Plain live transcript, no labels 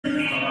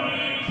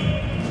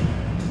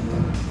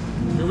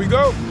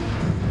go.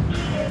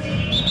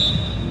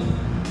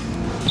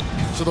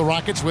 So the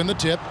Rockets win the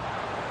tip.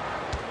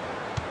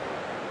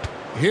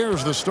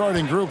 Here's the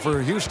starting group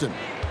for Houston.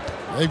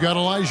 They've got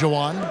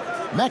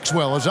Olajuwon.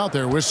 Maxwell is out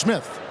there with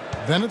Smith.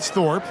 Then it's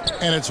Thorpe,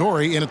 and it's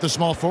Horry in at the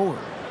small forward.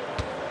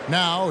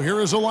 Now,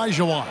 here is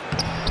Olajuwon.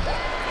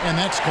 And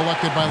that's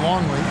collected by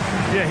Longley.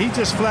 Yeah, he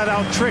just flat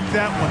out tricked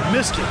that one,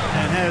 missed it,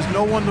 and has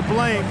no one to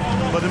blame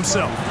but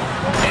himself.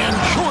 And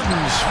Jordan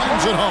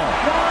swings it home.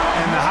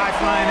 And the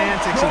high-flying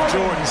antics of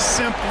Jordan,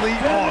 simply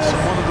awesome.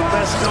 One of the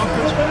best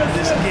dunkers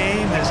this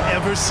game has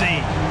ever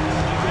seen.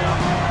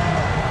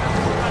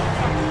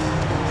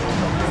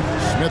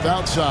 Smith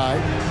outside.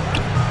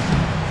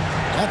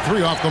 That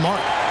three off the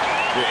mark.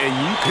 And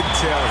you could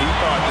tell he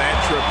thought that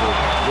triple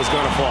was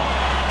going to fall.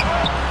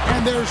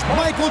 And there's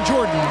Michael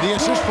Jordan, the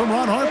assist from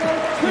Ron Harper.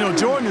 You know,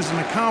 Jordan is an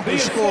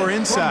accomplished scorer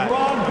inside.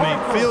 I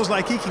mean, feels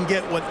like he can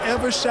get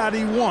whatever shot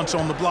he wants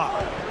on the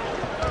block.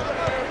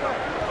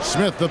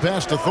 Smith, the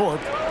pass to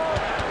Thorpe.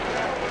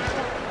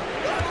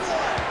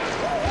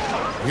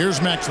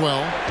 Here's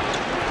Maxwell.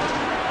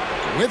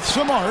 With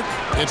some arc,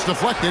 it's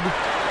deflected.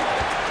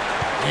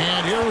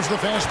 And here's the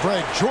fast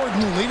break.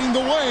 Jordan leading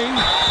the way.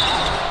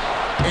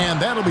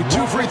 And that'll be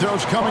 2 free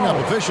throws coming up.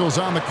 Officials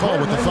on the call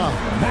with the foul.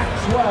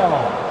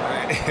 Maxwell.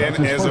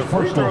 And as a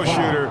free throw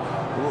shooter,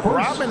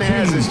 Rodman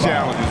has his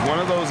challenges. One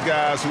of those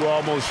guys who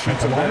almost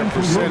shoots a better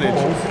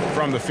percentage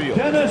from the field.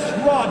 Dennis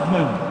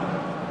Rodman,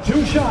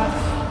 2 shots.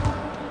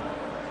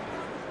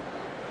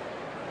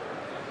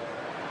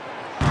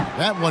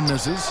 That one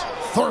misses.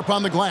 Thorpe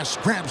on the glass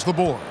grabs the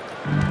board.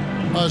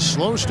 A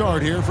slow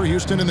start here for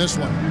Houston in this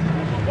one.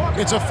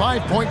 It's a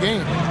 5-point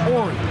game.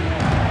 Horry.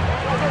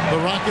 The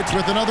Rockets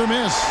with another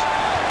miss.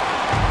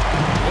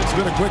 It's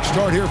been a quick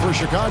start here for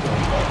Chicago.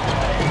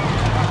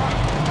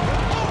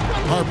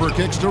 Harper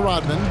kicks to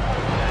Rodman.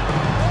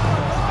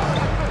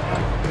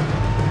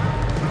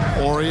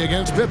 Horry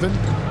against Pippen.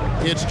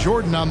 It's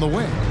Jordan on the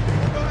wing.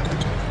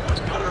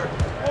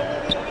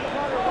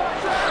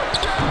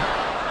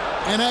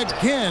 And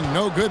again,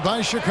 no good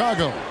by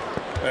Chicago.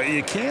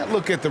 You can't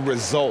look at the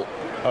result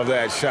of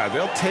that shot.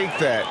 They'll take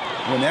that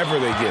whenever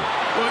they get it.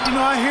 Well, you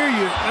know, I hear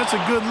you. That's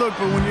a good look,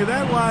 but when you're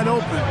that wide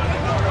open,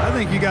 I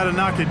think you got to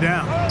knock it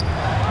down.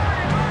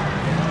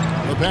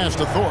 The pass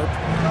to Thorpe.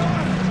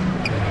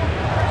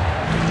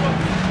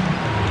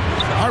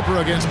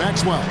 Harper against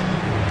Maxwell.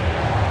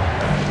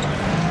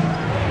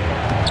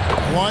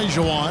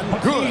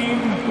 Olajuwon, good.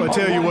 Well, I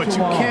tell you what,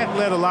 you can't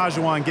let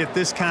Olajuwon get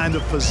this kind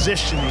of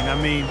positioning. I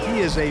mean,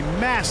 he is a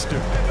master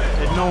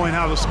at knowing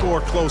how to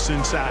score close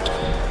inside.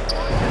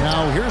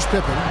 Now here's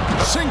Pippen,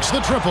 sinks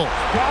the triple.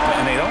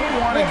 And they don't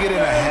want to get in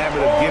a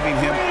habit of giving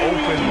him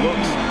open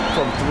looks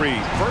from 3.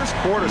 First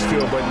quarter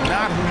still, but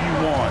not who you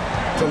want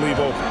to leave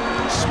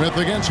open. Smith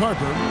against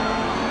Harper.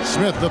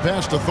 Smith the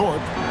pass to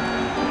Thorpe.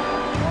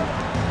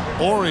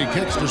 Horry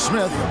kicks to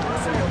Smith.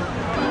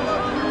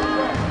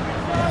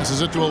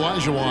 Passes it to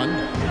Olajuwon.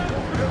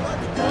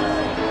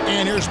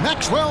 And here's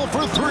Maxwell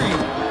for 3.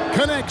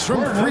 Connects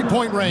from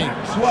 3-point range.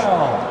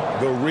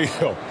 The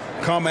real.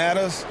 Come at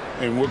us,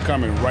 and we're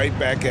coming right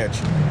back at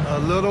you. A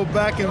little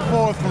back and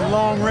forth from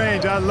long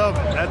range. I love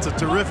it. That's a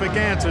terrific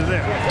answer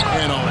there.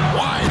 And a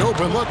wide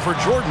open look for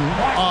Jordan.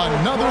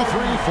 Another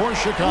 3 for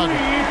Chicago.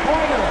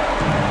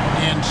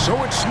 And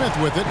so it's Smith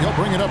with it. He'll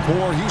bring it up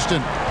for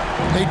Houston.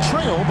 They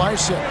trail by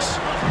 6.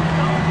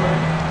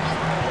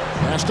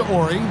 Pass to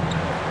Horry.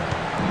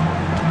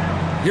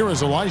 Here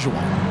is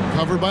Olajuwon,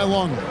 covered by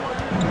Longley.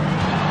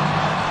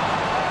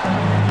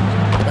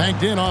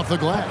 Banked in off the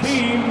glass.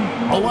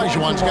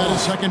 Olajuwon's got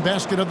his second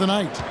basket of the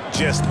night.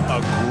 Just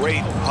a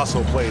great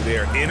hustle play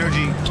there.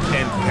 Energy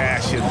and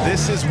passion.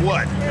 This is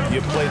what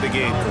you play the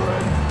game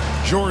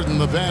for. Jordan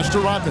the pass to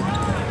Rodman.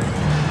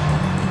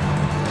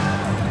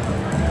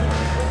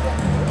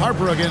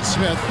 Harper against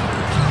Smith.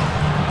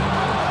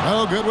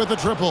 No good with the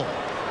triple.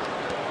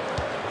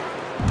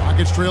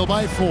 Rockets trail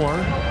by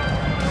 4.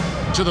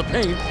 To the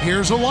paint.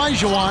 Here's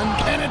Olajuwon.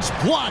 And it's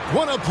blocked.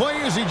 What a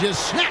play as he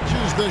just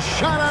snatches the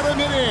shot out of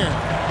midair.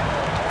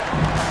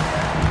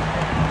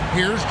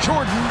 Here's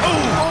Jordan.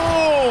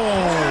 Oh!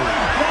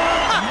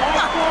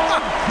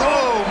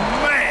 Oh,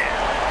 man.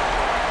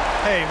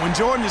 Hey, when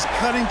Jordan is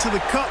cutting to the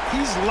cup,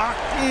 he's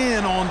locked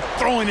in on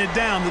throwing it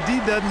down. The D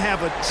doesn't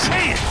have a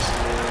chance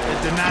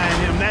at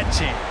denying him that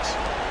chance.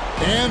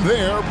 And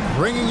they're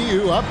bringing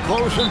you up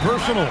close and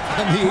personal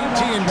on the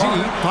AT&T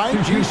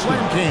 5G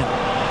Slam Cam.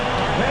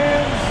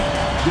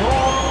 Fans, you're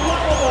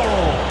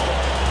liable.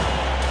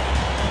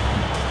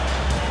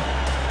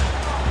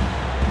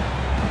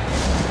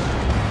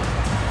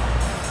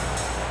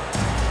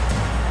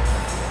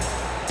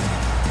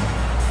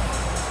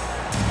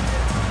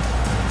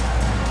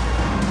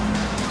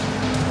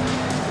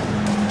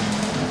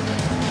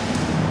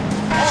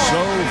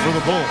 For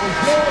the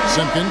Bulls.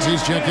 Simpkins,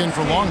 he's checked in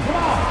for Longley.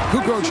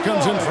 Kukoc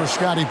comes in for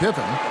Scottie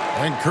Pippen.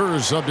 And Kerr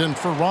subbed in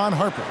for Ron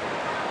Harper.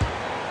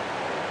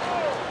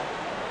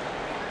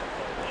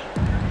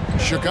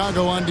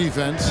 Chicago on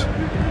defense.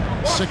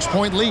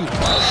 6-point lead.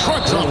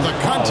 Shrugs off the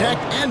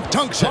contact and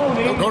dunks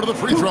it. He'll go to the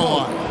free throw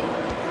line.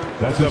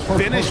 The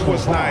finish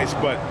was nice,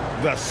 but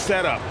the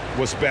setup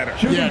was better.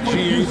 Yeah,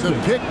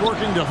 the pick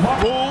working to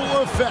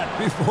full effect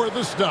before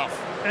the stuff.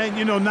 And,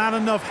 you know, not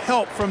enough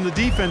help from the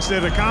defense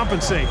there to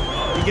compensate.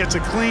 He gets a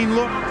clean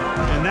look,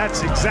 and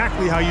that's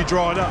exactly how you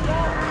draw it up.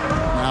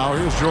 Now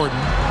here's Jordan.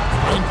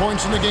 9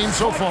 points in the game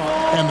so far,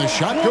 and the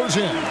shot goes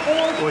in.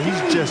 Well,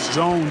 he's just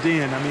zoned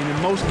in. I mean,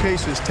 in most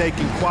cases,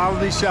 taking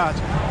quality shots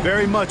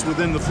very much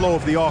within the flow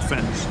of the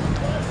offense.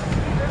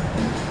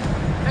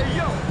 Hey,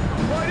 yo,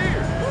 right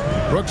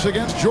here. Brooks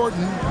against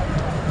Jordan.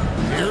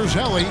 Here's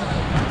Helly.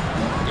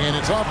 And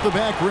it's off the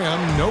back rim.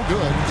 No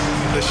good.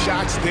 The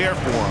shot's there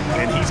for him,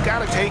 and he's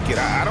got to take it.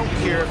 I don't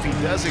care if he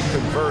doesn't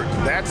convert.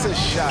 That's a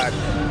shot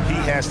he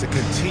has to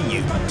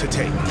continue to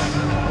take.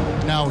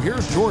 Now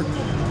here's Jordan.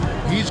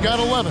 He's got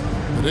 11.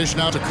 The dish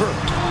now to Kerr.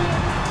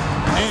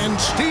 And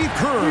Steve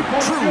Kerr,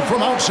 true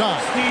from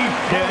outside.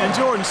 Yeah, and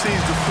Jordan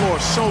sees the floor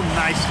so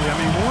nicely. I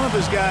mean, when one of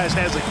his guys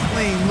has a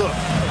clean look,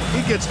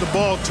 he gets the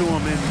ball to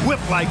him in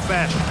whip-like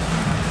fashion.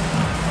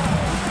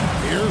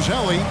 Here's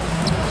Helly.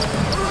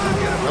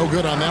 No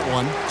good on that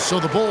one, so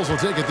the Bulls will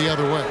take it the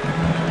other way.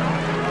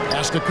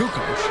 Pass to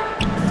Kukoc.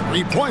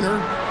 Three-pointer.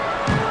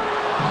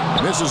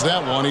 Misses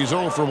that one. He's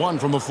 0 for 1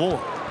 from the floor.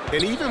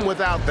 And even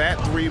without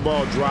that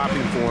three-ball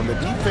dropping for him, the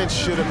defense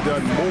should have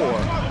done more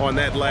on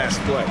that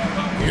last play.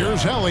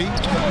 Here's Helly.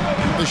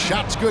 The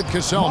shot's good.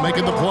 Cassell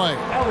making the play.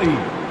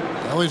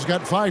 Helly's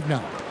got 5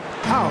 now.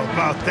 How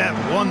about that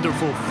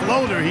wonderful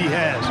floater he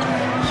has,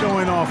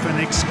 showing off an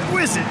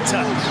exquisite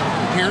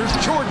touch. Here's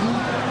Jordan.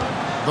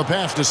 The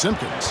pass to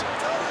Simpkins.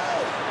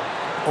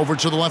 Over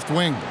to the left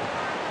wing.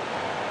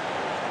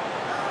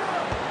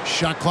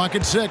 Shot clock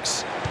at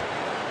 6.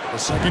 A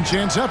second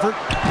chance effort.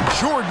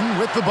 Jordan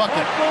with the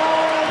bucket.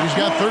 He's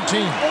got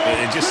 13.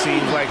 It just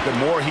seems like the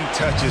more he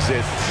touches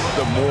it,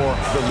 the more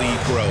the lead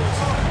grows.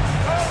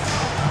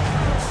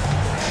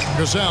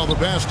 Cassell, the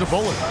pass to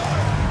Bullard.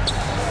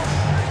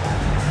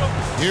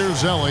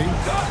 Here's Ellie.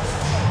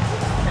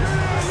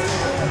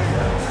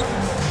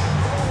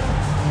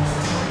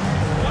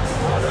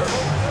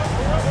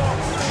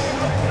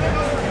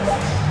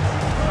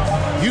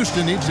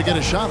 Houston needs to get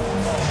a shot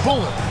off.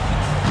 Bullard.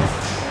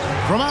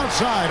 From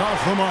outside,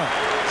 off the mark.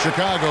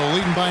 Chicago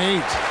leading by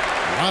 8.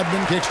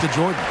 Rodman kicks to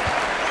Jordan.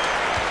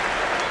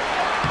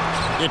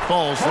 It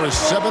falls for his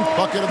 7th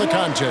bucket of the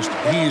contest.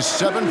 He's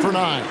 7 for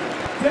 9.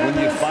 When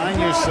you find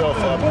yourself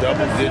up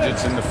double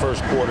digits in the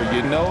first quarter,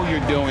 you know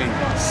you're doing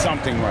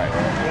something right.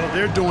 Well,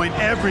 they're doing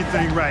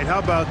everything right. How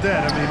about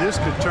that? I mean, this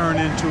could turn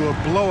into a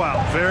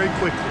blowout very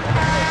quickly.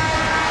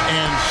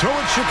 And so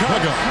it's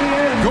Chicago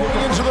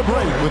going into the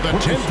break with a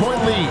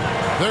 10-point lead.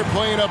 They're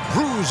playing a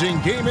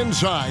bruising game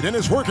inside, and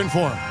it's working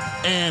for them.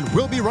 And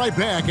we'll be right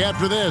back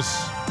after this.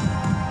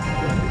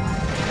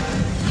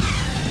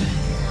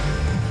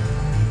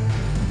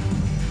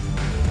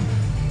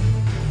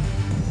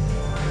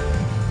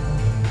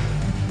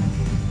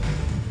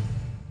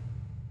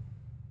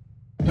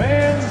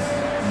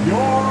 Fans, you're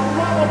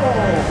lovable.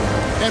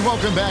 And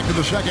welcome back to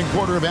the second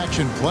quarter of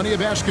action. Plenty of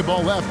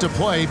basketball left to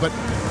play, but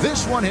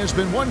this one has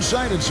been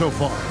one-sided so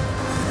far.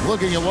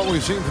 Looking at what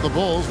we've seen from the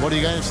Bulls, what do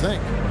you guys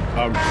think?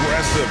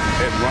 Aggressive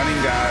at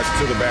running guys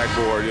to the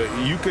backboard.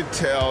 You could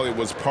tell it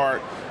was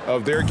part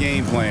of their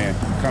game plan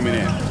coming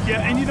in.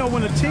 Yeah, and you know,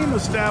 when a team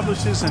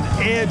establishes an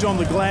edge on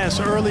the glass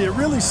early, it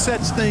really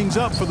sets things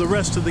up for the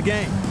rest of the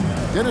game.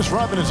 Dennis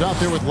Rodman is out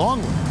there with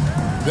Longley.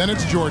 Then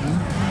it's Jordan.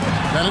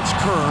 Then it's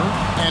Kerr,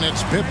 and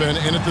it's Pippen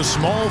in at the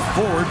small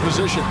forward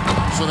position.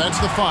 So that's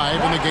the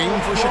 5 in the game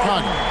for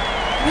Chicago.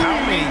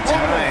 How many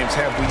times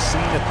have we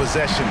seen a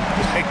possession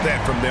like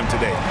that from them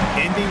today,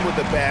 ending with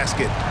a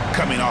basket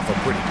coming off a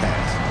pretty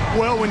pass?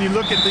 Well, when you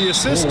look at the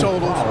assist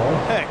totals,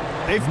 heck,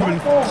 they've been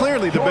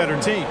clearly the better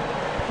team.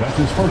 That's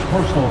his first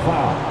personal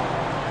foul.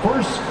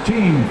 First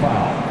team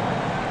foul.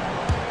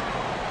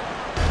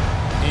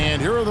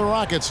 And here are the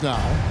Rockets now.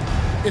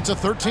 It's a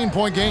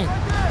 13-point game.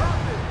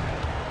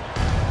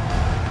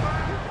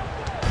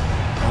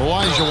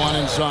 Elijah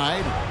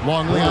inside.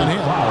 Longley on him.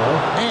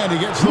 And he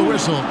gets the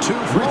whistle. 2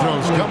 free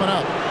throws coming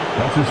up.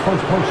 That's his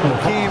first personal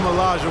foul. Hakeem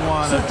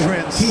Olajuwon, a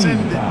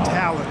transcendent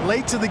talent.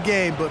 Late to the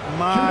game, but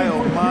my,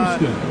 oh my,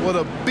 what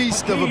a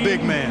beast of a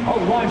big man.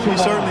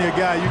 He's certainly a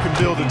guy you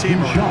can build a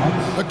team around.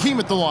 Hakeem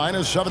at the line, a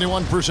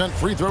 71%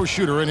 free throw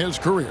shooter in his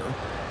career.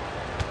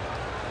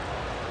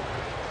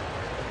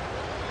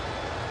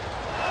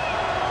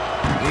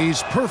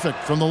 He's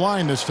perfect from the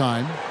line this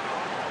time.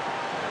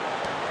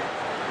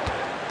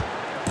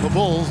 The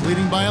Bulls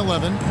leading by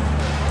 11.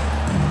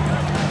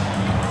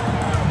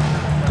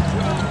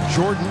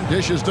 Jordan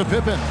dishes to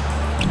Pippen.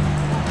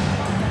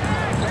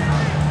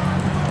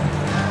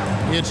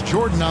 It's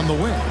Jordan on the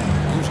wing,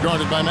 who's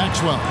guarded by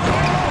Maxwell.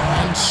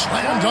 And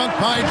slam dunk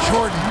by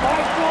Jordan.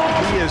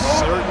 He is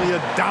certainly a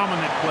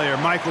dominant player.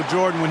 Michael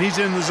Jordan, when he's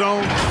in the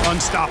zone,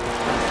 unstoppable.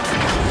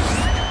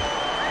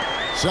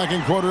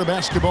 Second quarter of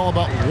basketball,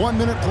 about 1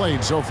 minute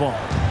played so far.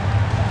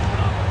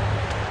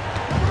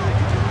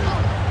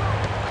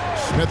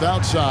 Smith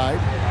outside.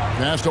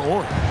 Pass to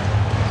Ori.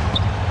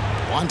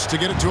 Wants to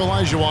get it to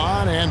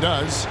Olajuwon and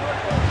does.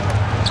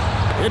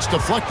 It's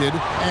deflected,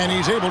 and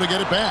he's able to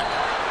get it back.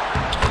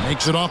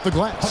 Makes it off the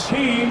glass.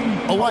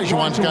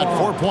 Olajuwon's got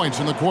 4 points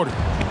in the quarter.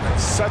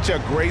 Such a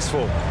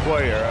graceful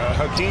player.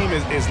 Hakeem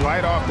is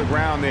light off the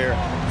ground there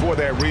for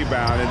that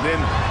rebound, and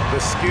then the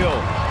skill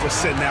to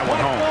send that one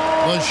home.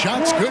 The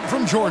shot's good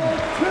from Jordan.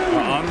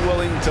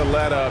 Unwilling to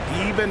let up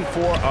even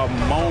for a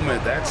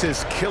moment. That's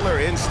his killer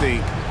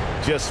instinct,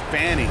 just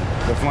fanning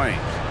the flames.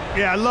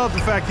 Yeah, I love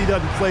the fact he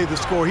doesn't play the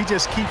score. He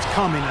just keeps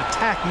coming,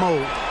 attack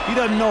mode. He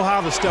doesn't know how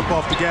to step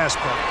off the gas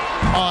pedal.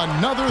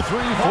 Another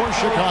three for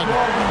Chicago.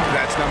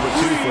 That's number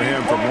 2 for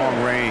him from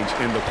long range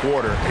in the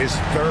quarter, his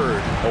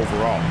 3rd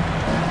overall.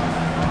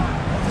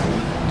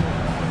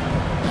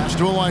 Pass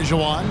to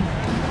Olajuwon.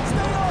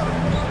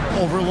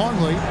 Over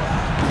Longley.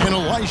 And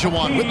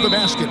Olajuwon with the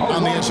basket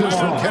on the assist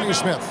from Kenny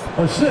Smith.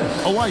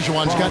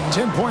 Olajuwon's got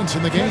 10 points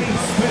in the game.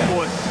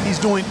 Boy, he's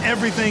doing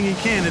everything he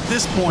can at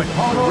this point.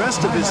 The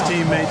rest of his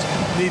teammates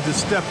need to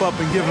step up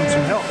and give him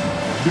some help.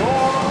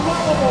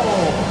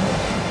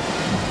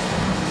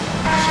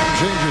 Some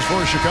changes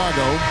for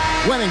Chicago.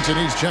 Wennington,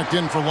 he's checked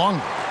in for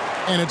Longley.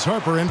 And it's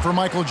Harper in for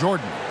Michael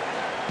Jordan.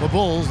 The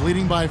Bulls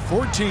leading by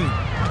 14.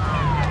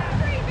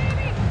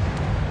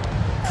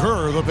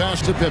 Kerr, the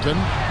pass to Pippen.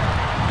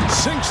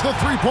 Sinks the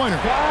three-pointer.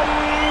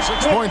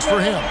 6 points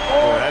for him.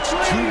 Well, that's 2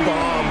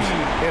 bombs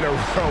in a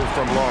row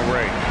from long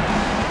range.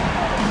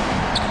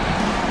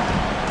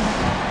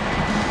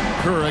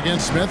 Kerr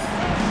against Smith.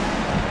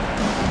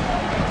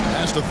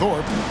 Pass to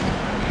Thorpe.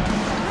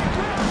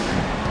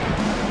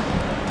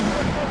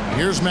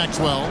 Here's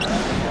Maxwell.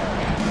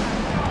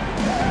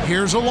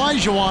 Here's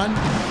Olajuwon.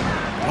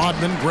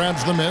 Rodman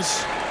grabs the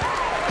miss.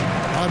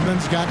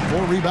 Rodman's got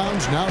 4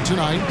 rebounds now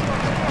tonight.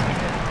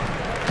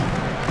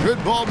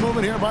 Good ball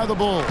movement here by the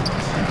Bulls.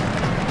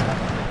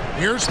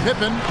 Here's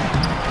Pippen.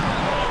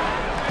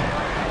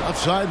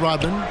 Outside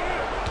Rodman.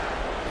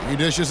 He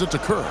dishes it to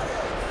Kerr.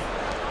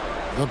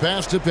 The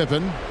pass to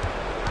Pippen.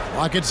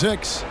 Clock at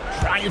 6.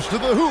 Drives to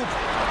the hoop.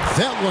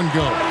 That one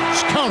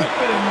goes. Count it.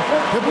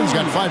 Pippen's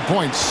got 5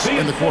 points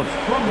in the quarter.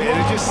 And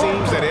it just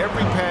seems that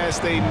every pass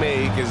they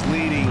make is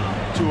leading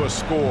to a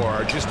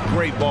score. Just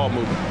great ball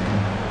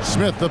movement.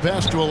 Smith, the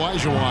pass to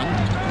Olajuwon.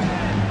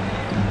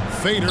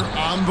 Fader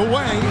on the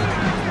way.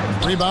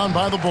 Rebound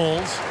by the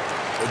Bulls.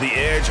 The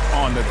edge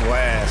on the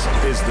glass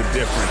is the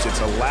difference. It's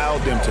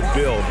allowed them to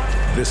build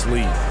this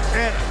lead.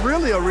 And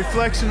really a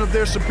reflection of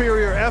their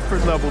superior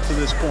effort level to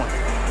this point.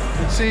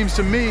 It seems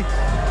to me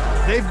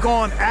they've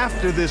gone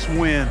after this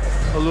win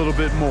a little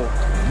bit more.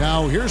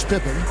 Now here's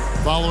Pippen,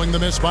 following the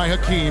miss by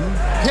Hakeem.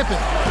 Pippen,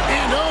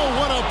 and oh,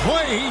 what a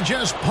play. He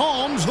just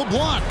palms the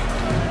block.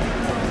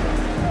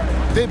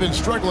 They've been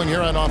struggling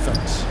here on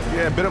offense.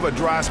 Yeah, a bit of a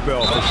dry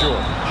spell for sure.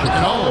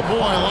 And oh boy,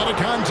 a lot of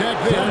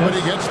contact there, but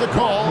he gets the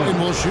call and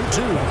will shoot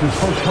 2.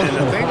 And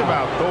the thing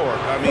about Thorpe,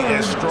 I mean,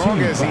 as strong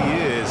as he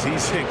is,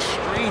 he's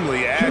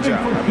extremely agile.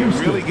 I mean,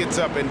 really gets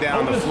up and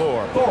down the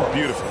floor.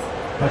 Beautiful.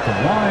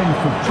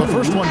 The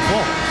first one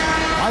falls.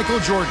 Michael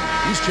Jordan,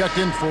 he's checked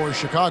in for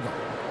Chicago.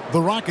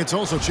 The Rockets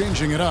also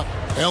changing it up.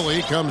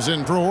 Ellie comes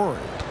in for Ori,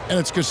 and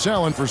it's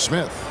Cassell in for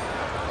Smith.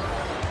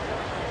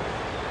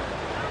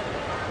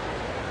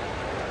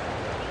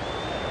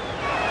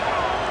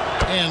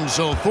 And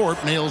so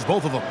Thorpe nails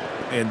both of them.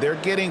 And they're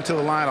getting to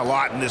the line a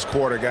lot in this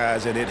quarter,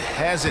 guys, and it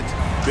hasn't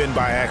been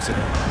by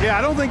accident. Yeah,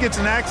 I don't think it's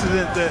an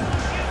accident that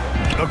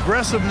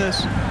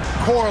aggressiveness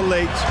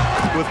correlates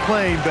with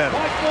playing better.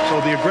 So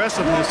the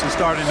aggressiveness is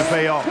starting to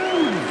pay off.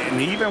 And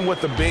even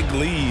with the big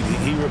lead,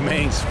 he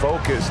remains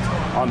focused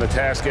on the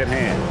task at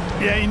hand.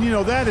 Yeah, and you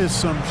know, that is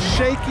some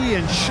shaky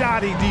and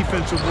shoddy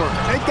defensive work.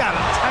 They got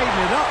to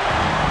tighten it up.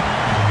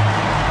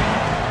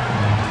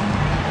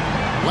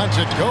 Lets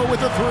it go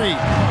with a 3.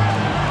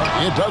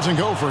 It doesn't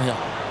go for him.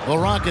 The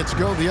Rockets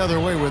go the other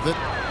way with it.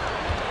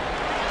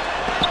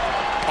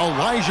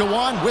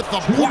 Olajuwon with the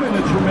block.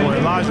 Boy,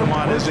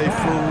 Olajuwon is a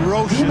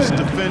ferocious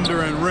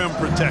defender and rim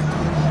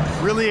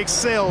protector. Really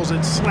excels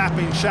at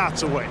slapping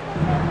shots away.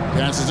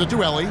 Passes it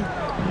to Ellie.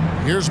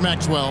 Here's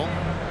Maxwell.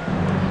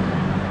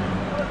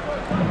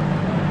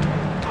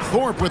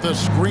 Thorpe with a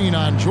screen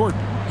on Jordan.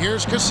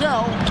 Here's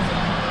Cassell.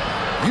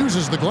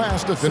 Uses the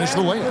glass to finish the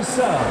layup.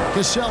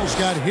 Cassell's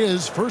got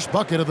his first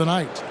bucket of the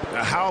night.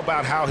 Now, how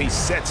about how he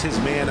sets his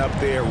man up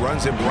there,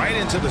 runs him right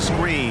into the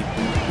screen,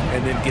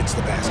 and then gets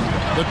the basket.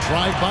 The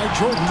drive by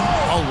Jordan.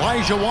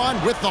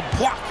 Olajuwon with the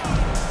block.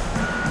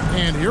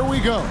 And here we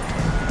go.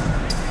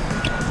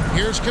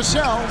 Here's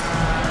Cassell.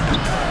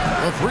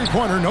 The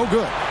three-pointer, no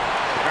good.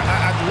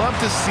 I'd love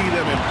to see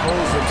them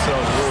impose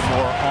themselves a little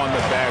more on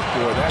the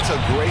backboard. That's a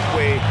great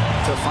way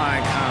to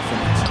find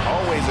confidence.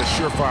 Always a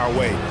surefire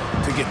way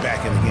to get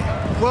back in the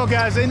game. Well,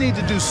 guys, they need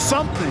to do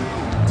something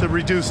to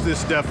reduce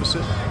this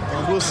deficit.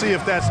 We'll see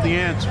if that's the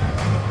answer.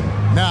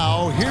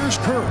 Now, here's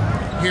Kerr.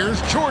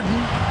 Here's Jordan.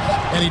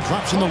 And he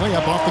drops in the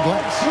layup off the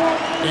glass.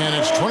 And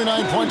it's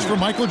 29 points for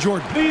Michael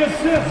Jordan.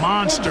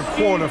 Monster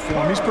quarter for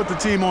him. He's put the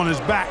team on his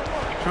back,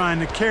 trying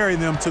to carry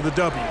them to the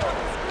W.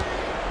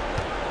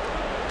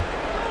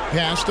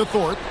 Pass to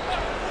Thorpe.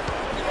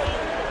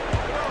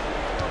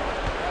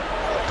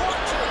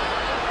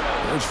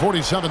 There's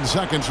 47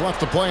 seconds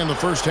left to play in the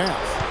first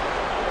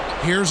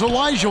half. Here's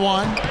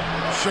Olajuwon.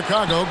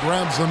 Chicago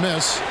grabs the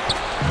miss.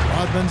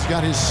 Rodman's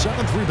got his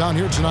 7th rebound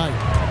here tonight.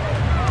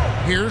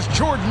 Here's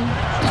Jordan,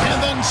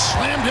 and then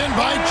slammed in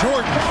by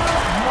Jordan.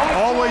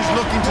 Always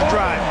looking to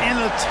drive, in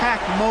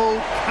attack mode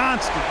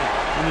constantly.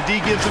 When the D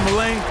gives him a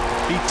lane,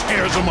 he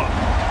tears him up.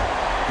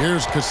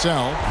 Here's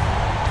Cassell.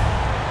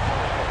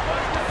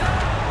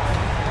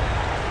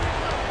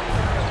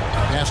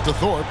 Pass to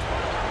Thorpe.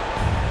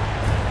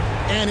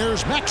 And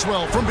here's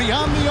Maxwell from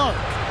beyond the arc.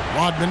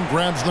 Rodman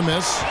grabs the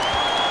miss.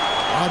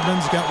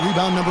 Rodman's got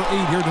rebound number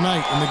 8 here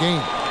tonight in the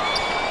game.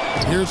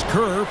 Here's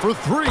Kerr for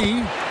 3.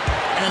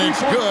 And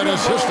it's good.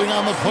 Assisting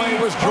on the play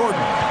was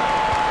Jordan.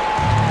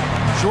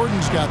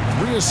 Jordan's got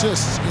 3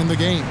 assists in the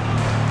game.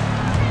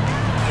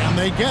 And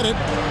they get it.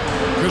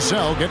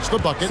 Cassell gets the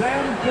bucket.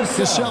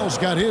 Cassell's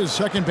got his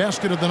 2nd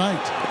basket of the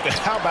night.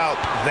 How about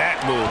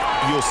that move?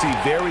 You'll see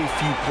very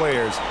few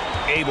players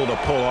able to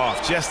pull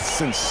off. Just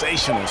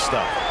sensational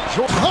stuff.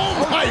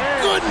 Oh, my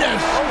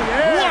goodness!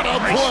 What a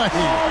play!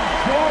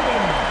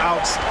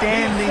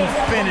 Outstanding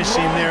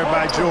finishing there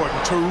by Jordan.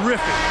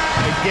 Terrific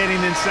at getting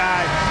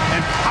inside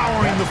and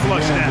powering the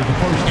flush down.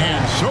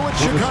 And so it's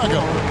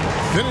Chicago,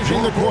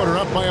 finishing the quarter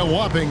up by a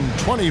whopping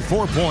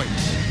 24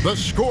 points. The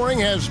scoring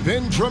has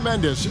been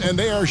tremendous, and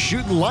they are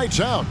shooting lights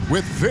out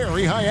with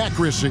very high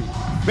accuracy.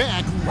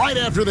 Back right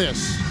after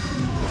this.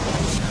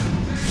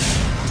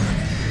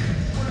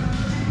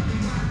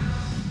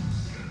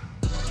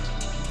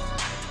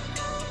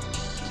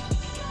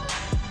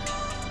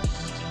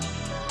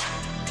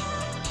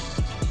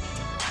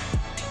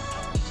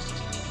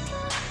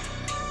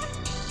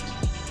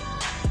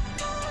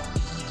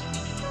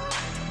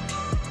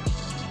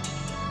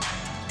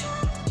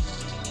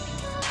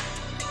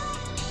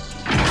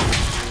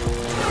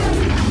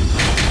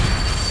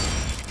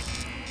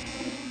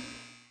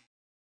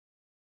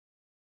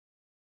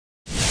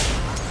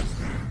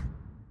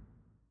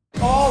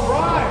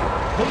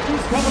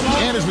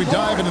 And as we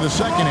dive into the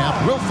second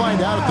half, we'll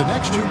find out if the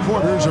next 2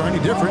 quarters are any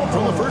different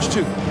from the first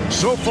 2.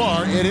 So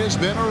far, it has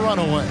been a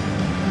runaway.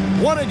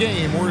 What a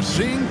game we're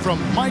seeing from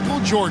Michael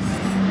Jordan.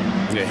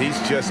 Yeah, he's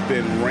just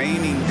been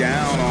raining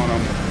down on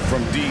him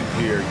from deep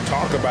here.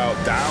 Talk about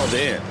dialed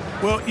in.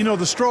 Well, you know,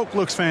 the stroke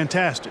looks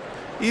fantastic.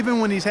 Even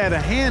when he's had a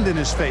hand in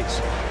his face,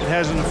 it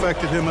hasn't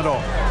affected him at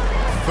all.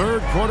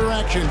 3rd quarter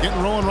action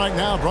getting rolling right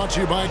now, brought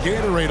to you by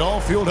Gatorade,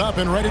 all fueled up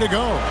and ready to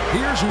go.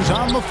 Here's who's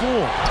on the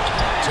floor.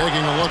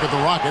 Taking a look at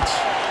the Rockets.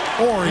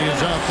 Ori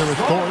is out there with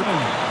Thorpe.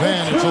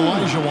 Then it's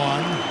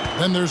Olajuwon.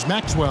 Then there's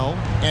Maxwell.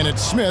 And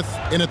it's Smith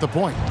in at the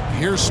point.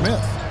 Here's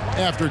Smith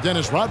after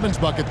Dennis Rodman's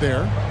bucket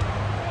there.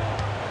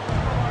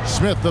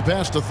 Smith the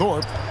pass to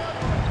Thorpe.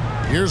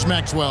 Here's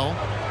Maxwell.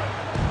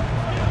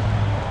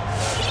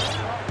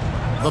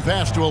 The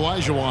pass to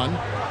Olajuwon.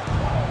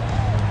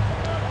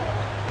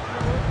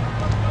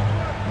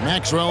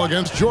 Maxwell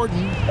against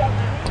Jordan.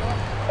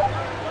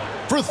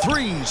 For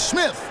 3,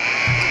 Smith.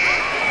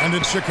 And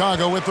it's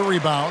Chicago with the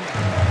rebound.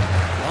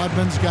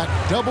 Rodman's got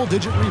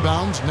double-digit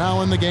rebounds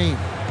now in the game.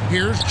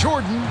 Here's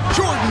Jordan.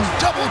 Jordan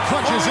double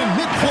crunches in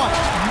mid-flight.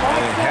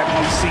 Haven't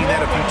we seen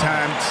that a few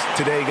times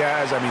today,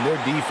 guys? I mean, their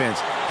defense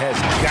has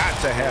got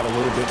to have a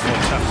little bit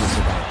more toughness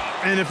about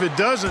it. And if it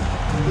doesn't,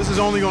 this is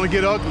only going to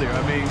get uglier.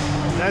 I mean,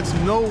 that's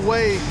no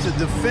way to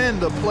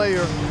defend a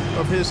player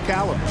of his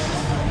caliber.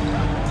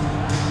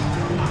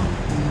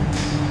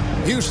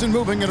 Houston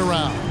moving it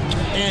around.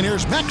 And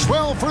here's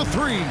Maxwell for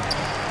 3.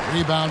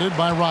 Rebounded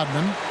by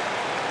Rodman.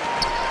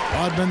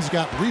 Rodman's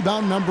got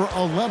rebound number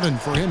 11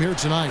 for him here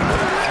tonight.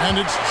 And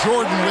it's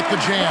Jordan with the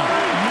jam.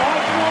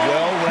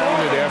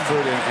 Well-rounded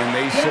effort, and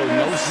they show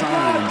no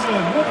signs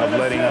of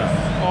letting up.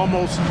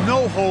 Almost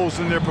no holes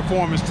in their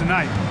performance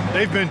tonight.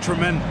 They've been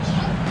tremendous.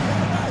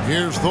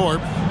 Here's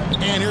Thorpe.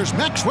 And here's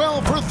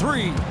Maxwell for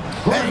 3.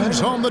 Bangs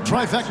home the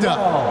trifecta.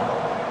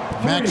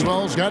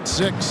 Maxwell's got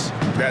 6.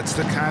 That's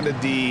the kind of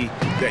D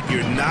that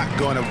you're not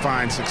going to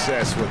find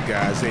success with,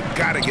 guys. They've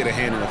got to get a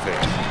hand in the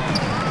face.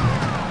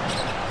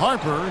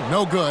 Harper,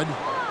 no good.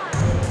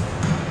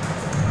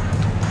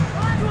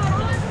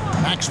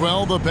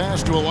 Maxwell, the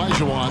pass to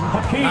Olajuwon.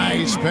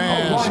 Nice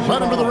pass.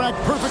 Led him to the rack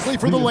perfectly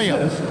for the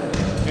layup.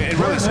 And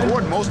really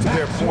scored most of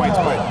their points,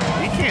 but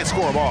he can't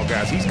score them all,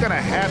 guys. He's going to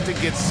have to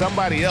get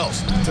somebody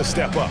else to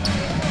step up.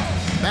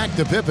 Back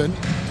to Pippen.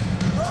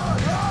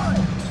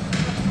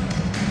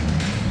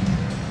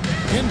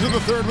 Into the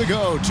 3rd we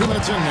go. 2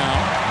 minutes in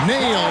now.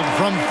 Nailed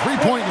from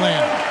 3-point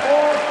land.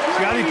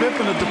 Scottie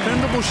Pippen, a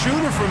dependable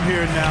shooter from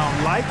here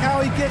now. Like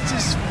how he gets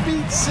his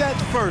feet set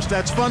first.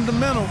 That's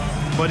fundamental,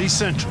 but he's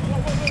central.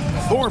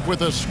 Thorpe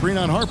with a screen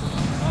on Harper.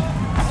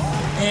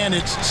 And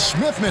it's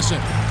Smith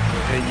missing.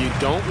 And you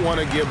don't want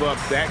to give up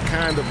that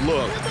kind of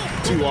look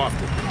too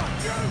often.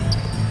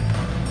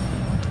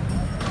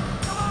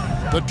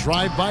 The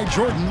drive by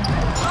Jordan.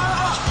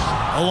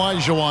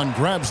 Olajuwon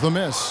grabs the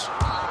miss.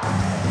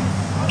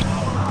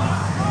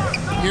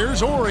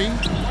 Here's Ori.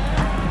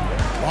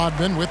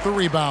 Rodman with the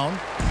rebound.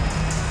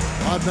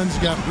 Rodman's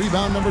got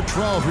rebound number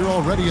 12 here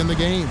already in the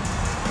game.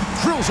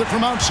 Drills it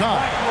from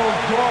outside.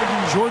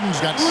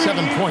 Jordan's got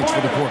 7 points for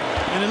the quarter.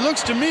 And it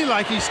looks to me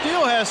like he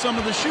still has some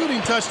of the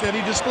shooting touch that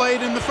he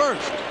displayed in the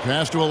first.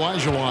 Pass to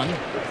Olajuwon.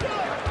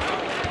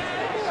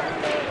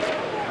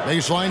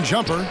 Baseline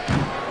jumper.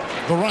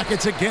 The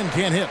Rockets again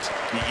can't hit.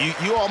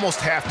 You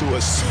almost have to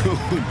assume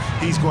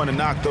he's going to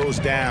knock those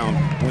down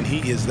when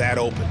he is that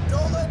open.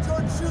 Don't let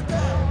Jordan shoot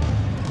that.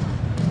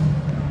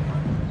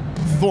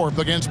 Thorpe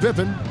against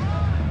Pippen.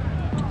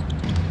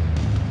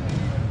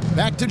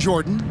 Back to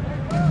Jordan. And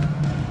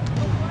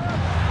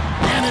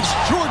it's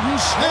Jordan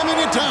slamming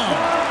it down.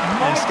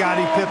 And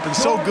Scottie Pippen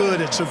so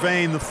good at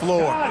surveying the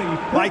floor.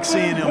 Like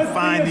seeing him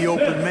find the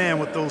open man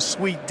with those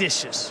sweet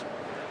dishes.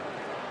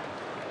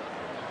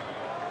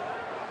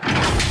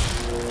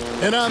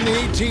 And on the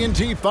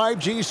AT&T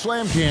 5G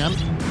Slam Cam,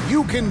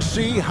 you can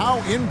see how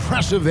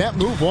impressive that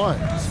move was.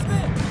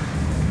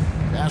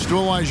 Pass to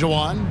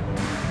Olajuwon.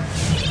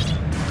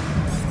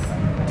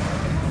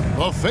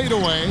 The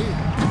fadeaway.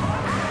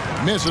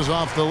 Misses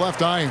off the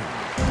left iron.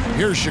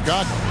 Here's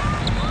Chicago.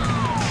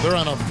 They're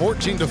on a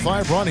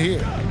 14-5 run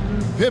here.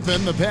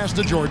 Pippen, the pass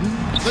to Jordan.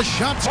 The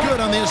shot's good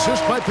on the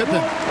assist by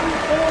Pippen.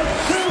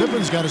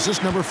 Pippen's got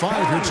assist number 5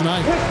 here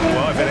tonight.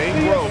 Well, if it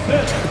ain't broke,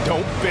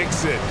 don't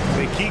fix it.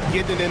 They keep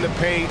getting it in the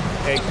paint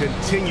and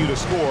continue to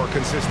score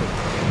consistently.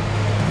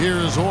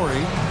 Here's Ori.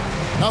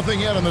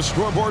 Nothing yet on the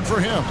scoreboard for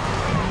him.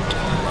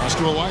 Pass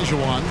to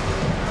Olajuwon.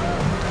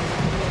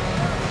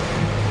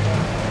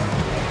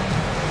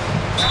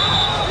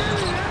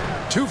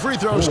 Two free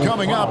throws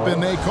coming up,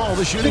 and they call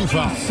the shooting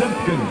foul.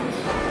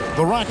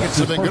 The Rockets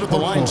have been good at the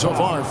line so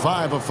far,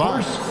 5 of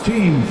 5.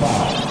 Team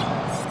foul.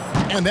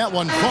 And that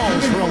one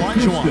falls for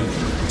Olajuwon.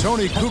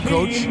 Tony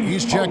Kukoc,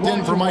 he's checked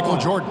in for Michael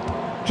Jordan.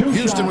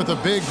 Houston with a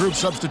big group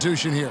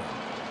substitution here.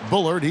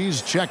 Bullard,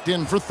 he's checked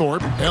in for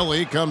Thorpe.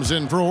 Ellie comes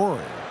in for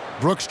Ori.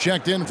 Brooks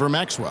checked in for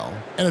Maxwell.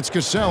 And it's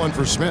Cassell in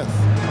for Smith.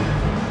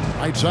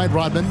 Right side,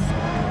 Rodman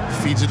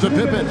feeds it to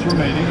Pippen.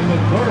 Remaining in the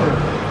third.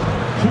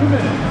 2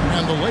 minutes.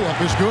 And the layup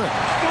is good.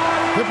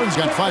 Pippen's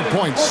got 5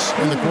 points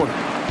in the quarter.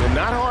 And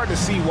not hard to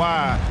see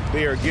why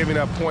they are giving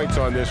up points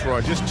on this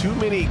run. Just too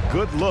many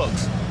good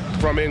looks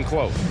from in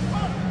close.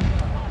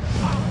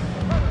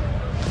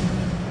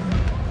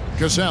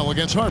 Cassell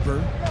against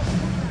Harper.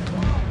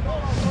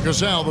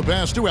 Cassell, the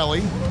pass to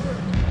Ellie.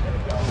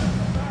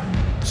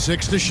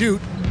 6 to shoot.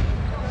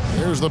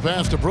 Here's the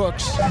pass to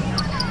Brooks.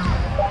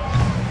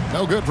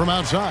 No good from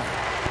outside.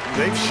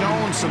 They've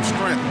shown some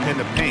strength in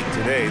the paint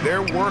today.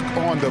 Their work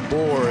on the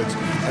boards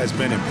has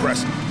been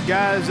impressive.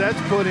 Guys, that's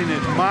putting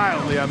it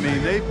mildly. I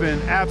mean, they've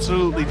been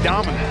absolutely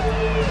dominant.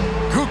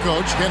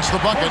 Kukoc gets the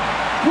bucket.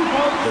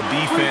 The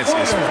defense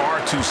is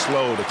far too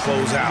slow to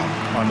close out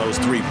on those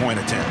three-point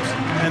attempts.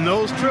 And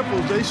those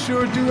triples, they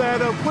sure do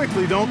add up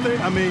quickly, don't they?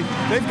 I mean,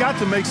 they've got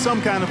to make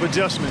some kind of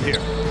adjustment here.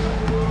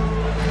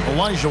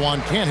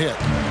 Olajuwon can't hit.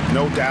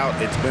 No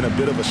doubt it's been a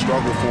bit of a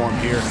struggle for him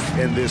here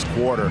in this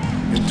quarter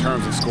in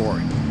terms of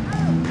scoring.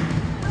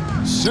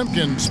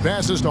 Simpkins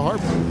passes to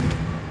Harper.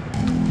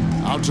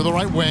 Out to the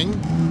right wing.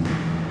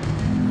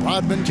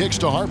 Rodman kicks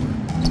to Harper.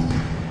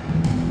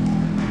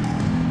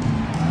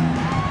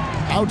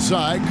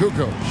 Outside,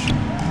 Kukoc.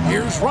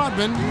 Here's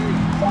Rodman.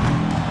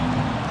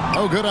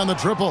 No good on the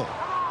triple.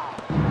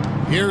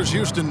 Here's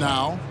Houston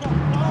now.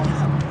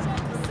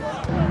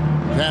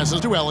 Passes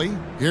to Ellie.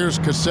 Here's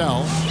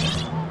Cassell.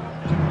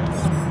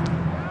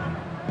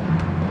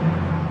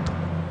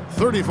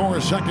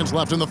 34 seconds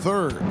left in the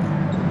third.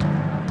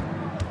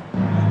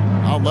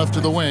 Out left to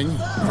the wing.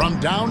 From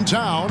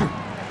downtown,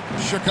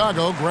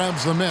 Chicago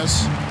grabs the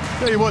miss.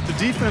 Tell you what, the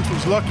defense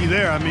was lucky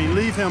there. I mean,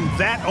 leave him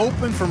that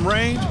open from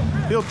range,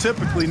 he'll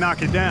typically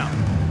knock it down.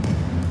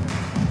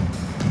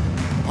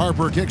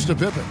 Harper kicks to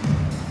Pippen.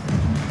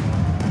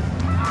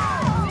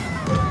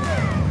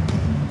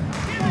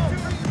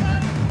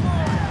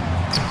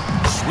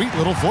 Sweet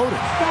little floater.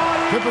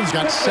 Pippen's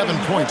got 7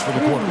 points for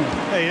the quarter.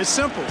 Hey, it's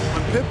simple.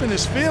 When Pippen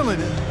is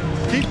feeling it,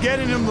 keep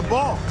getting him the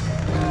ball.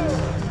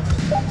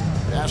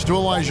 Pass to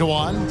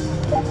Olajuwon.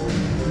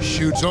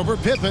 Shoots over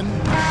Pippen.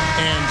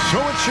 And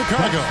so it's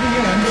Chicago.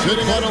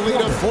 Sitting on a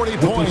lead of 40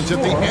 points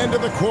at the end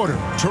of the quarter.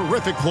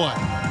 Terrific play.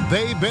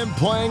 They've been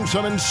playing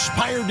some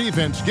inspired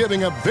defense,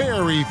 giving up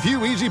very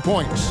few easy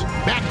points.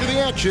 Back to the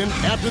action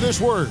after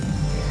this word.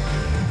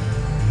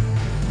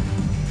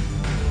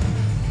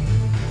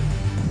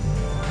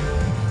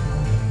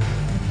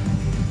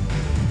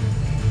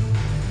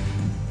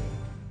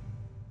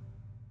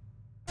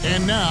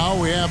 And now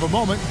we have a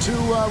moment to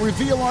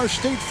reveal our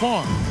State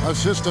Farm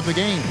assist of the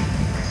game.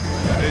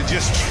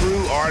 Just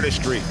true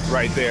artistry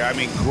right there. I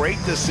mean,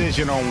 great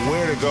decision on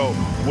where to go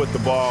with the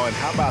ball, and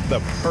how about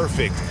the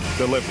perfect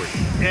delivery?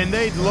 And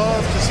they'd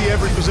love to see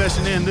every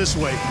possession end this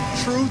way.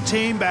 True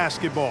team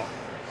basketball.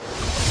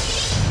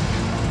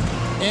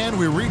 And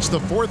we reach the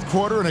fourth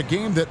quarter in a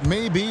game that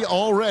may be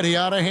already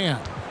out of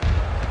hand.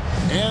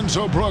 And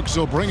so Brooks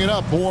will bring it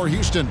up for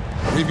Houston.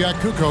 We've got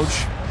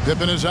Kukoc.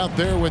 Pippen is out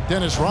there with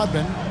Dennis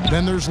Rodman.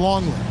 Then there's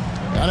Longley.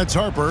 And it's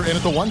Harper in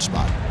at the 1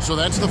 spot. So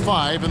that's the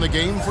 5 in the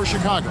game for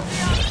Chicago.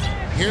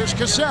 Here's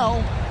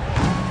Cassell.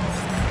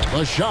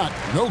 The shot,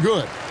 no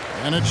good.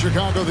 And it's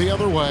Chicago the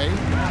other way.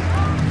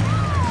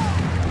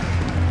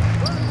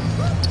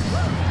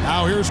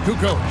 Now here's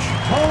Kukoc.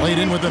 Played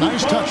in with a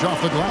nice touch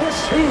off the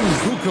glass.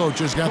 Kukoc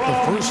has got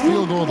the first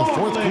field goal of the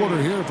 4th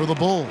quarter here for the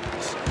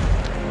Bulls.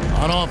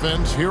 On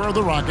offense, here are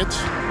the Rockets.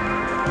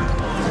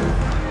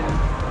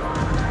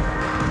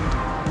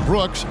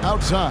 Brooks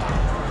outside.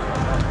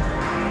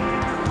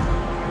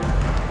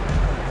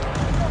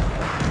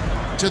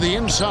 To the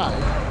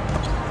inside.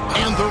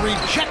 And the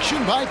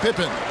rejection by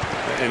Pippen.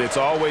 And it's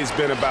always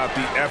been about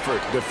the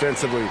effort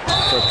defensively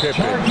for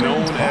Pippen,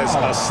 known as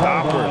a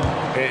stopper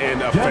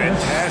and a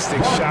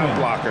fantastic shot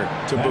blocker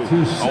to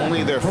boot.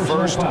 Only their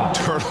first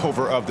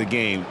turnover of the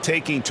game,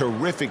 taking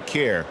terrific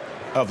care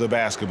of the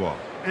basketball.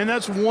 And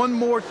that's one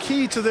more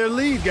key to their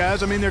lead,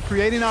 guys. I mean, they're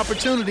creating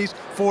opportunities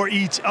for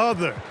each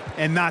other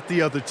and not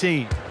the other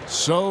team.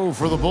 So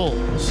for the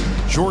Bulls,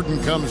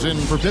 Jordan comes in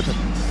for Pippen,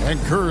 and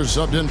Kerr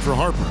subbed in for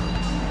Harper.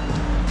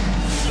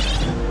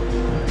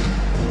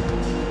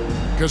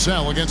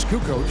 Cassell against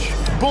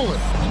Kukoc. Bullet.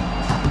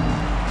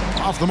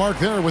 Off the mark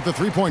there with the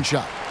 3-point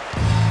shot.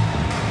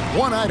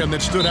 One item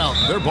that stood out,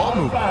 their ball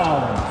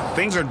movement.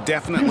 Things are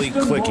definitely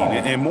clicking,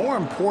 and more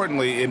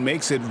importantly, it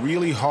makes it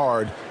really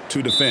hard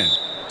to defend.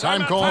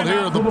 Time called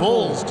here. The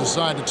Bulls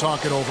decide to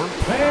talk it over.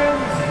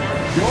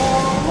 Fans, your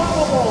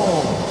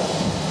level.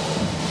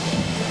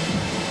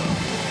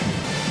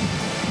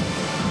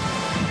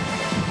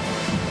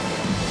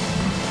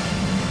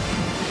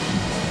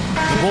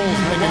 The Bulls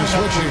making a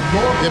switch here.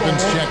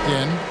 Pippen's checked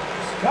in.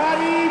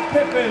 Scottie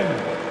Pippen.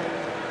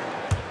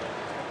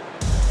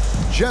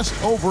 Just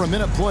over a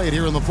minute played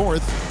here in the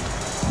 4th.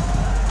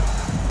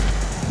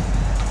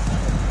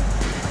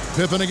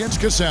 Pippen against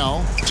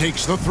Cassell.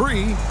 Takes the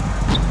 3.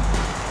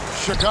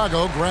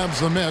 Chicago grabs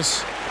the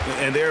miss.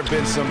 And there have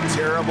been some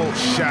terrible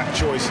shot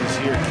choices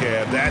here,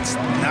 Kev. That's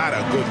not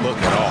a good look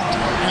at all.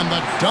 And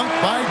the dunk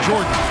by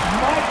Jordan.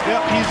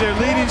 Yep, he's their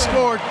leading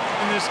scorer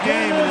in this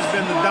game and has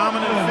been the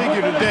dominant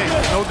figure today.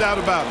 No doubt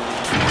about it.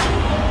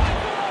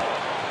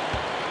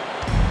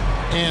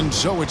 And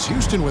so it's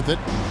Houston with it.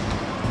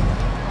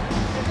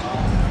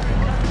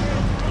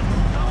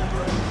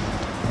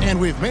 And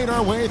we've made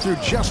our way through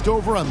just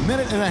over a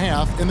minute and a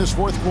half in this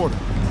 4th quarter.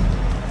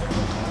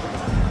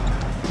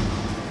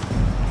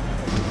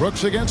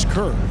 Brooks against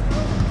Kerr.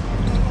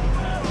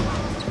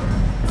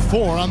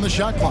 4 on the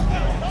shot clock.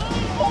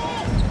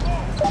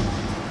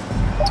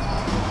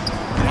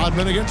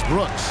 Rodman against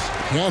Brooks.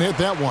 Can't hit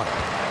that one.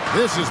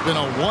 This has been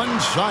a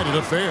one-sided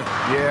affair.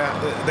 Yeah,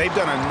 they've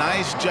done a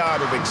nice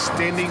job of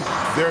extending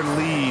their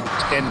lead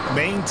and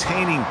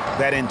maintaining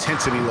that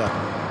intensity level.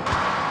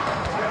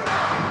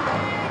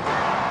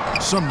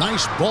 Some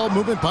nice ball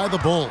movement by the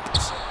Bulls.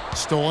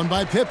 Stolen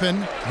by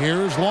Pippen.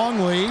 Here's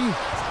Longley.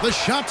 The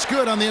shot's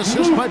good on the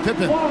assist by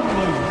Pippen.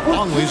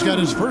 Longley's got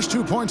his first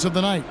 2 points of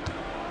the night.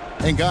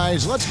 And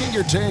guys, let's get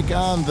your take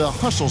on the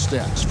hustle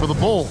stats for the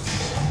Bulls.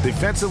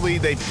 Defensively,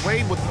 they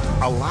played with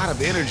a lot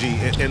of energy,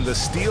 and the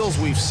steals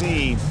we've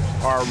seen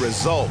are a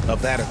result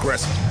of that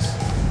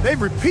aggressiveness. They've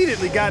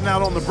repeatedly gotten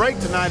out on the break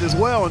tonight as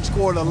well and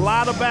scored a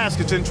lot of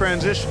baskets in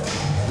transition.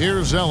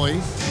 Here's Ellie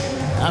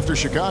after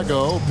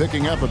Chicago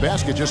picking up a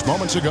basket just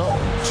moments ago.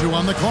 2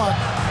 on the clock.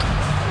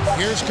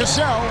 Here's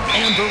Cassell,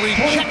 and the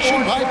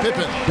rejection by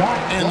Pippen.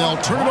 And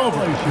they'll turn it over.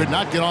 Could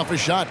not get off a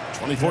shot.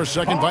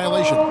 24-second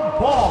violation.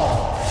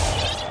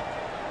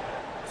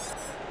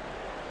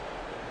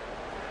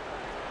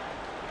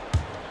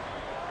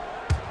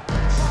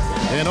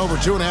 And over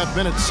 2.5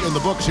 minutes in the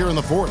books here in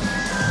the 4th.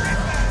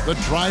 The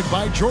drive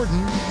by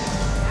Jordan.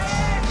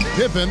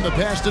 Pippen, the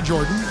pass to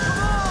Jordan.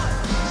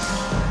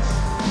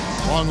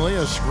 Longley,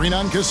 a screen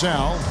on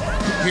Cassell.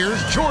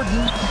 Here's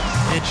Jordan.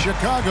 It's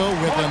Chicago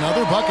with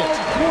another bucket.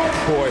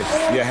 Boy,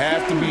 you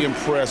have to be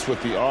impressed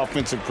with the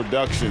offensive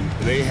production.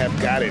 They have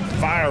got it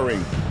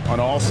firing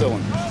on all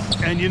cylinders.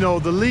 And, you know,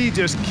 the lead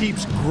just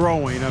keeps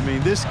growing. I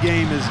mean, this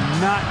game is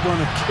not going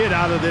to get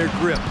out of their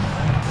grip.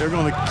 They're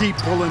going to keep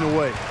pulling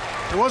away.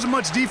 There wasn't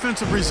much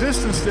defensive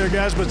resistance there,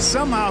 guys, but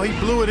somehow he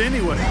blew it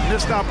anyway.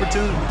 Missed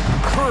opportunity.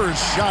 Kerr's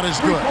shot is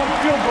good.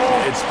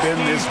 It's been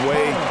this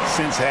way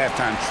since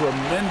halftime.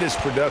 Tremendous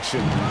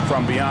production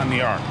from beyond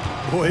the arc.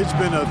 Boy, it's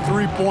been a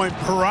 3-point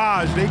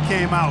barrage. They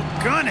came out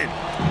gunning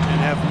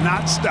and have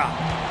not stopped.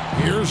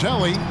 Here's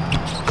Ellie.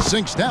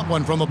 Sinks that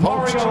one from the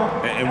post.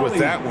 And with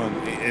that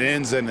one, it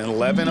ends an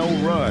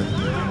 11-0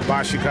 run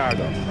by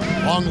Chicago.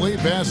 Longley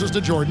passes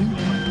to Jordan.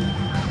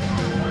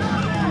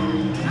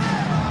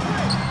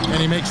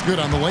 And he makes good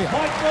on the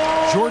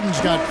layup. Jordan's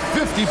got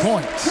 50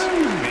 points.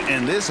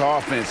 And this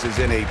offense is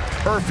in a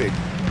perfect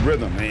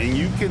rhythm, and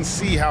you can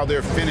see how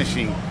they're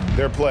finishing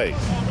their plays.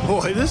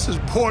 Boy, this is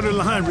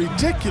borderline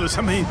ridiculous.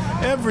 I mean,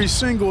 every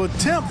single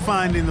attempt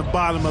finding the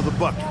bottom of the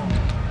bucket.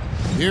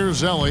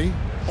 Here's Ellie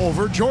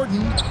over Jordan.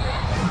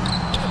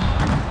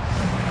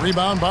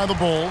 Rebound by the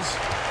Bulls.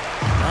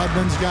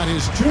 Rodman's got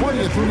his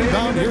 20th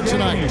rebound here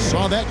tonight.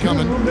 Saw that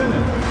coming.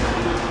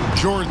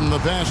 Jordan, the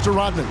pass to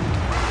Rodman.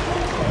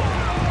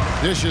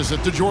 Dishes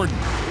it to Jordan.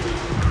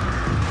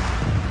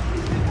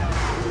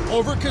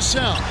 Over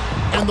Cassell.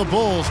 And the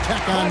Bulls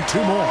tack on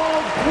 2 more.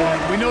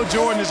 We know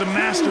Jordan is a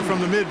master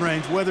from the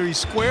mid-range. Whether he's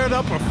squared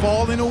up or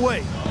falling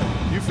away,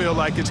 you feel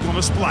like it's going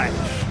to splash.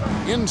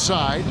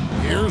 Inside,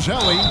 here's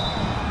Ellie.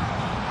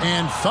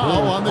 And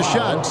foul on the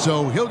shot,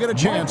 so he'll get a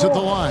chance at the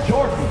line.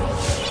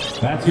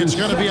 It's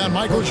going to be on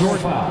Michael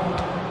Jordan.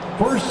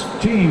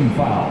 First team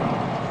foul.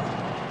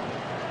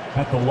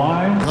 At the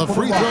line. The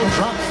free throw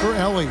drops for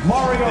Ellie.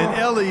 And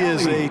Ellie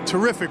is a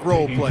terrific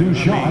role player.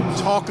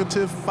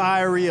 Talkative,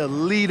 fiery, a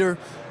leader,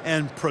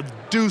 and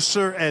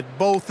producer at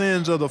both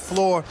ends of the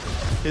floor.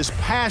 His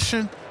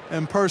passion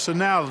and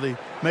personality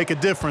make a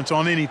difference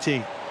on any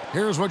team.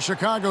 Here's what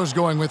Chicago's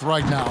going with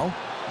right now.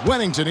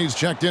 Wennington, he's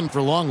checked in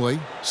for Longley.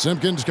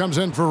 Simpkins comes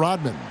in for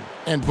Rodman.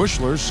 And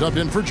Bushler subbed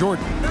in for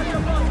Jordan.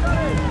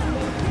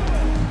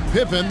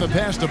 Pippen, the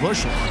pass to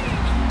Bushler.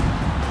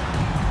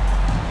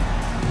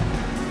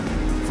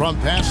 From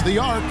past the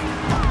arc.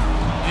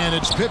 And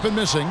it's Pippen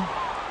missing.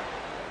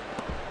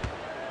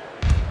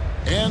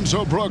 And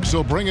so Brooks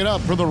will bring it up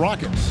for the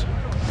Rockets.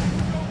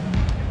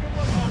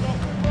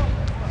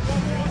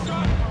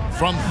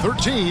 From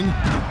 13.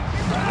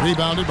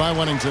 Rebounded by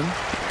Wennington.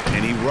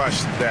 And he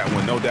rushed that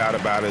one, no doubt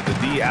about it. The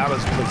D out of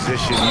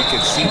position, you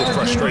can see the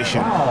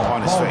frustration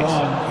on his face.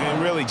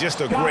 And really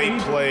just a great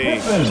play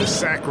to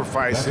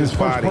sacrifice his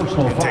body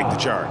and take the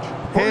charge.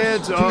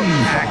 Heads up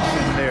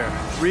action there.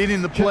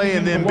 Reading the play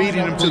and then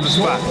beating him to the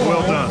spot.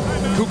 Well done.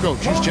 Kukoc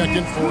is checked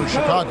in for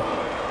Chicago.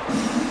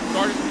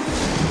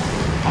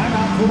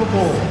 Timeout for the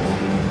Bulls.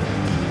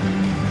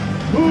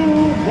 Who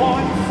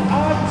wants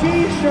a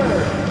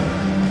T-shirt?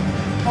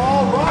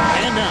 All right.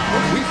 And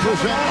now we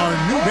present our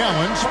New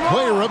Balance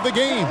Player of the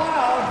Game,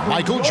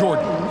 Michael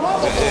Jordan.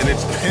 And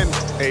it's been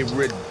a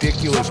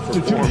ridiculous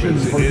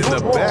performance in the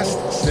best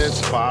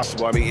sense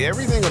possible. I mean,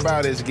 everything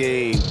about his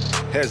game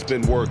has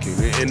been working.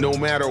 And no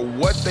matter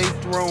what they've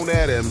thrown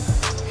at him,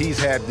 he's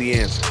had the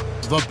answer.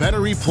 The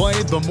better he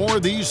played, the more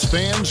these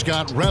fans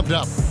got revved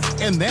up.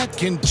 And that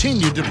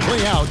continued to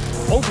play out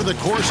over the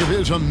course of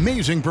his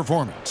amazing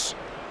performance.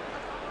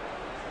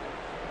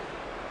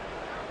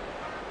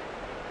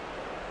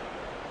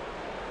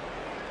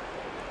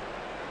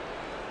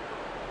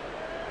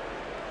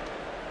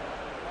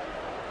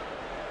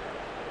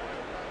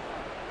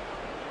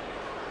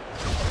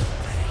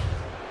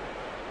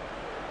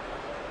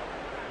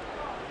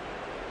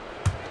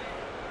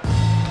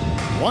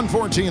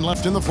 .114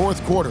 left in the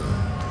fourth quarter.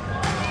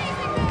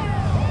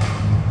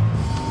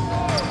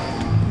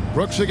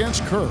 Brooks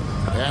against Kerr.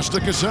 Pass to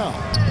Cassell.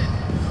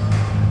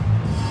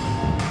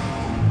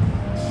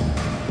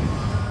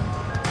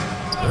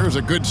 There's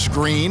a good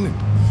screen.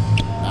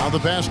 Now the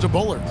pass to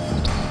Bullard.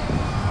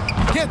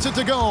 Gets it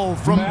to go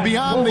from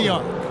beyond the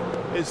arc.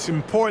 It's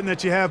important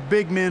that you have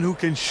big men who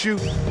can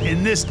shoot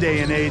in this day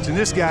and age, and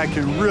this guy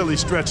can really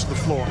stretch the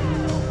floor.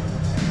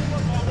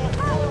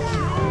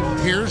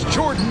 Here's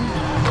Jordan.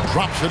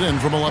 Drops it in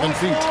from 11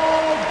 feet.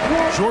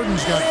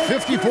 Jordan's got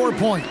 54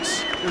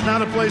 points. There's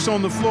not a place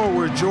on the floor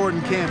where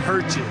Jordan can't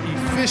hurt you.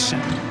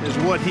 Efficient is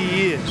what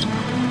he is.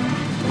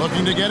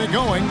 Looking to get it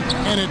going,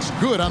 and it's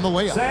good on the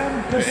layup.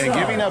 And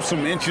giving up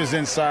some inches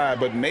inside,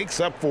 but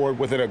makes up for it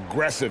with an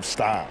aggressive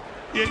style.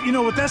 Yeah, you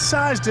know, with that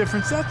size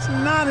difference, that's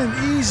not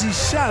an easy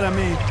shot. I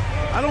mean,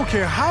 I don't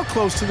care how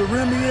close to the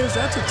rim he is,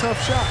 that's a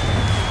tough shot.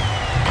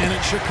 And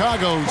it's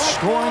Chicago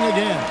scoring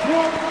again.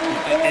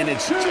 And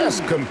it's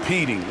just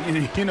competing,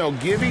 you know,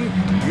 giving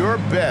your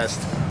best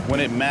when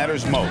it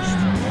matters most.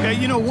 Yeah,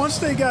 you know, once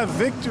they got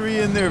victory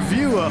in their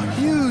view, a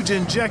huge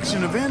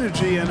injection of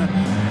energy and a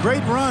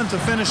great run to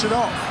finish it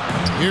off.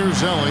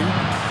 Here's Ellie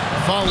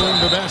following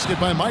the basket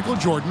by Michael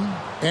Jordan.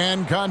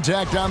 And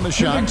contact on the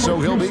shot, so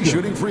he'll be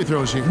shooting free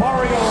throws here.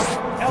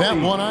 That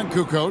one on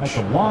Kukoc. At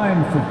the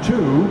line for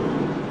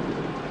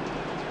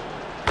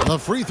 2. The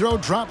free throw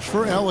drops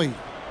for Ellie.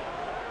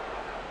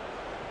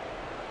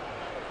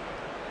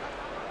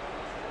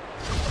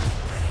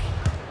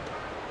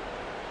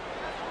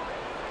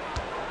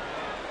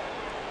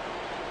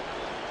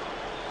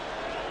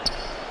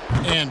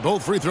 And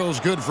both free throws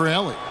good for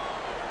Ellie.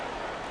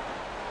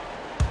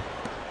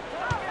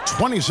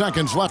 20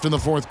 seconds left in the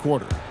fourth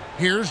quarter.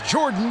 Here's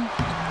Jordan,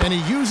 and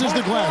he uses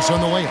the glass on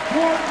the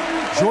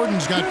layup.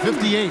 Jordan's got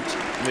 58.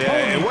 Yeah,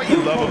 and what you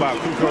love about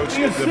Kukoc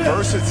is the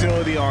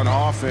versatility on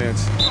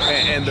offense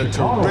and the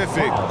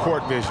terrific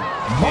court vision.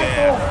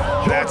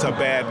 Yeah, that's a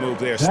bad move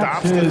there.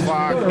 Stops the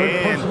clock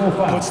and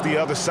puts the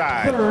other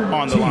side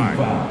on the line.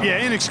 Yeah,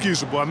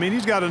 inexcusable. I mean,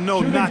 he's got to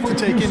know not to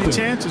take any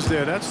chances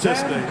there. That's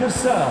just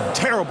a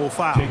terrible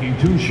foul. Taking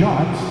 2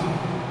 shots.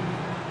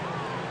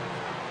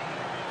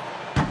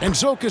 And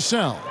so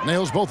Cassell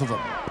nails both of them.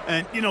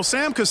 And, you know,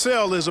 Sam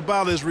Cassell is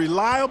about as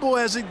reliable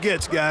as it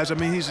gets, guys. I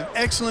mean, he's an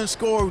excellent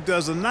scorer who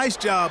does a nice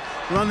job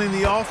running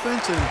the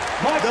offense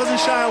and doesn't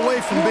shy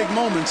away from big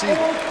moments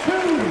either.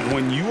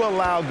 When you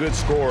allow good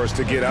scorers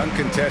to get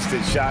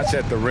uncontested shots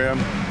at the rim,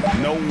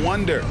 no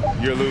wonder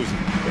you're losing.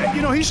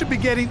 You know, he should be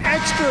getting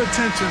extra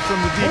attention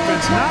from the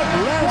defense, not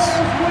less.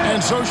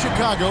 And so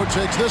Chicago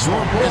takes this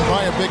one, and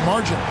by a big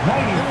margin.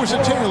 It was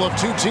a tale of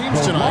two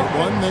teams tonight,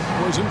 one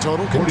that was in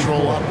total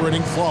control,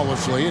 operating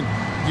flawlessly, and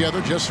the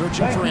other just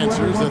searching for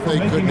answers that they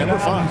could never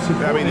find.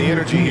 I mean, the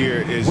energy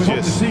here is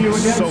just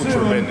so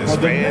tremendous.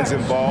 Fans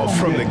involved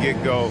from the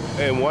get-go,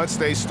 and once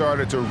they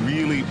started to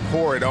really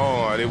pour it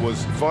on, it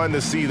was fun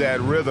to see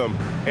that rhythm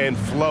and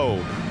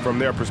flow from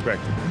their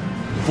perspective.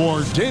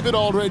 For David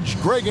Aldridge,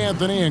 Greg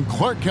Anthony, and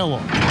Clark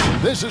Kellogg,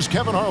 this is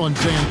Kevin Harlan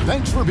saying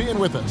thanks for being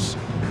with us.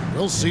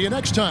 We'll see you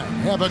next time.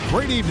 Have a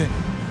great evening.